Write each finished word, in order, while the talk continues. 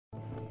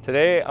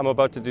Today, I'm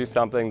about to do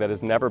something that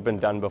has never been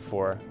done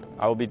before.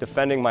 I will be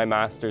defending my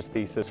master's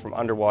thesis from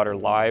underwater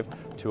live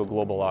to a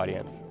global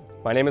audience.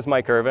 My name is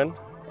Mike Irvine,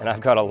 and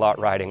I've got a lot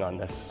riding on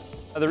this.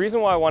 The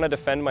reason why I want to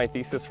defend my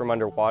thesis from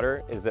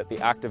underwater is that the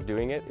act of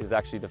doing it is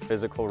actually the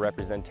physical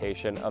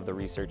representation of the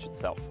research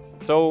itself.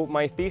 So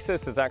my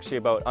thesis is actually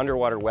about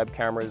underwater web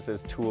cameras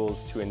as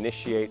tools to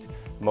initiate,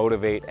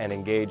 motivate, and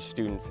engage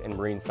students in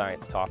marine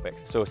science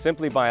topics. So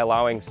simply by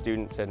allowing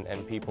students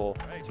and people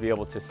to be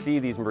able to see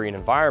these marine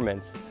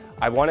environments,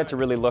 I wanted to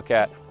really look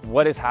at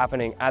what is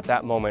happening at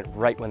that moment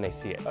right when they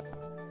see it.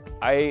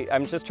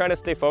 I'm just trying to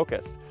stay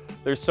focused.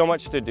 There's so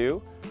much to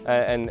do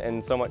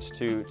and so much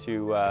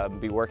to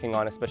be working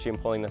on, especially in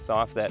pulling this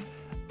off, that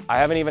I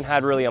haven't even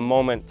had really a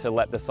moment to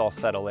let this all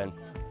settle in.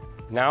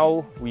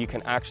 Now you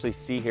can actually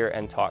see, hear,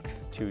 and talk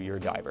to your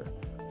diver.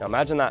 Now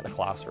imagine that in a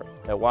classroom,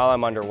 that while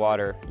I'm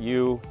underwater,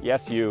 you,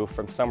 yes you,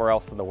 from somewhere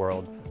else in the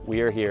world, we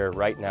are here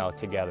right now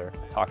together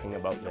talking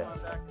about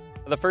this.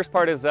 The first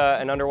part is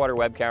an underwater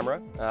web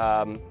camera.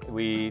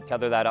 We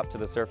tether that up to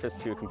the surface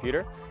to a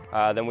computer.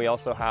 Then we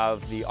also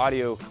have the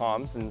audio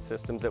comms and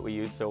systems that we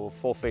use, so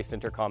full face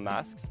intercom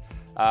masks.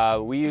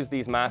 We use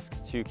these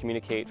masks to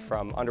communicate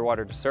from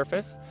underwater to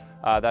surface.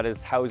 That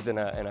is housed in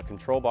a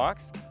control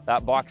box.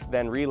 That box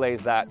then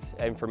relays that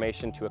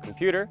information to a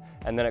computer,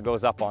 and then it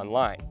goes up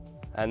online.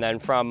 And then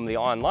from the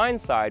online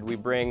side, we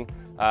bring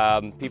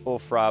people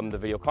from the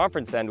video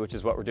conference end, which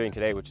is what we're doing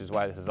today, which is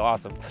why this is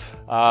awesome.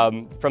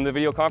 From the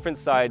video conference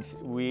side,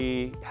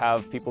 we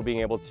have people being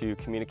able to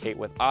communicate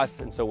with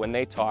us, and so when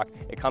they talk,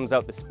 it comes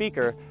out the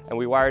speaker, and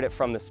we wired it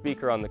from the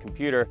speaker on the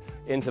computer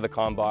into the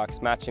comm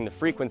box, matching the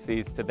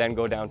frequencies to then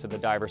go down to the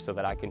diver so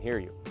that I can hear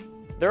you.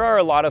 There are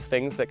a lot of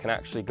things that can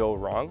actually go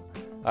wrong,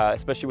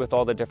 especially with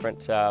all the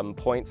different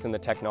points in the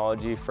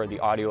technology for the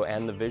audio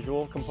and the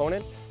visual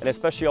component, and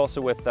especially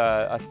also with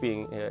us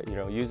being,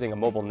 using a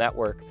mobile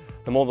network.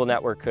 The mobile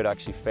network could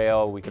actually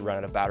fail. We could run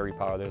out of battery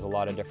power. There's a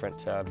lot of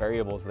different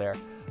variables there.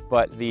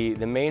 But the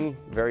main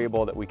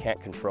variable that we can't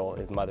control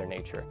is Mother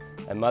Nature.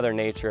 And Mother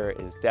Nature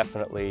is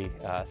definitely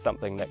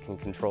something that can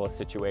control a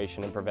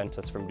situation and prevent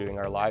us from doing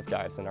our live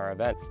dives and our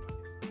events.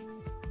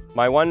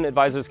 My one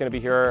advisor is going to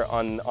be here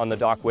on the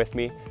dock with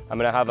me. I'm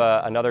going to have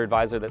another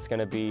advisor that's going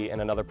to be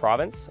in another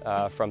province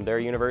from their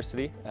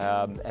university.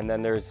 And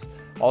then there's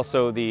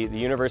also the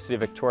University of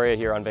Victoria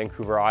here on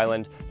Vancouver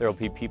Island. There will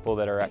be people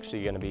that are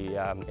actually going to be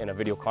in a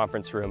video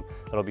conference room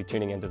that will be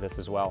tuning into this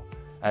as well.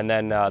 And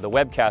then the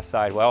webcast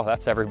side, well,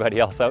 that's everybody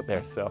else out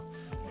there. So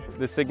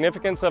the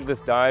significance of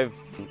this dive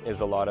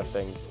is a lot of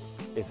things.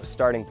 It's a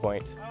starting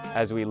point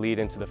as we lead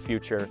into the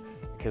future,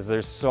 because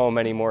there's so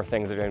many more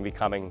things that are going to be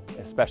coming,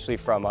 especially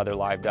from other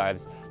live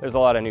dives. There's a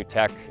lot of new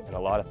tech and a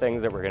lot of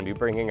things that we're going to be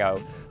bringing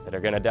out that are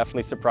going to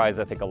definitely surprise,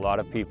 I think, a lot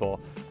of people.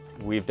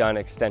 We've done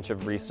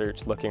extensive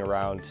research looking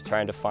around,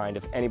 trying to find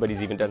if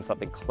anybody's even done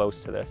something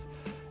close to this.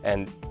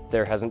 And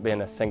there hasn't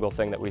been a single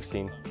thing that we've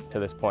seen to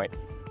this point.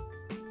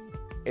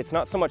 It's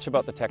not so much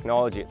about the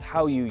technology, it's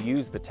how you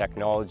use the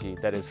technology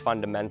that is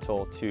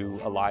fundamental to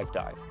a live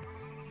dive.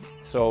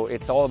 So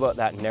it's all about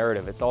that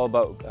narrative. It's all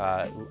about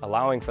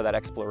allowing for that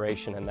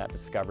exploration and that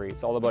discovery.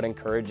 It's all about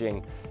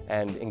encouraging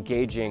and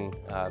engaging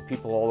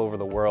people all over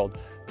the world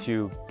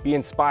to be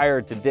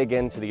inspired to dig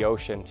into the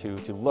ocean,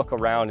 to look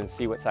around and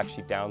see what's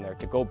actually down there,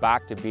 to go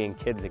back to being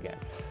kids again,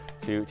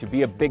 to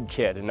be a big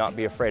kid and not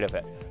be afraid of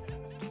it.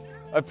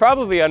 I'm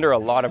probably under a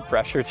lot of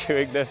pressure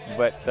doing this,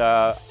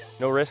 but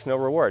no risk, no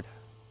reward.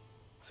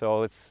 So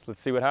let's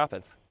see what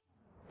happens.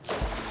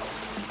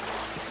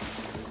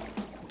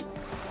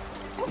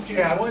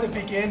 Okay, I want to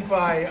begin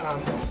by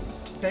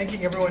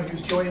thanking everyone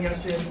who's joining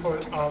us in for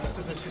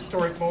this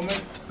historic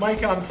moment. Mike,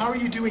 how are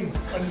you doing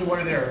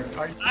underwater there?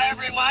 Hi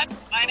everyone,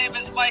 my name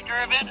is Mike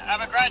Irvine.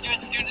 I'm a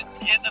graduate student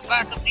in the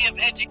Faculty of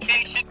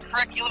Education,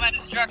 Curriculum and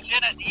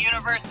Instruction at the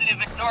University of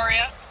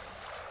Victoria.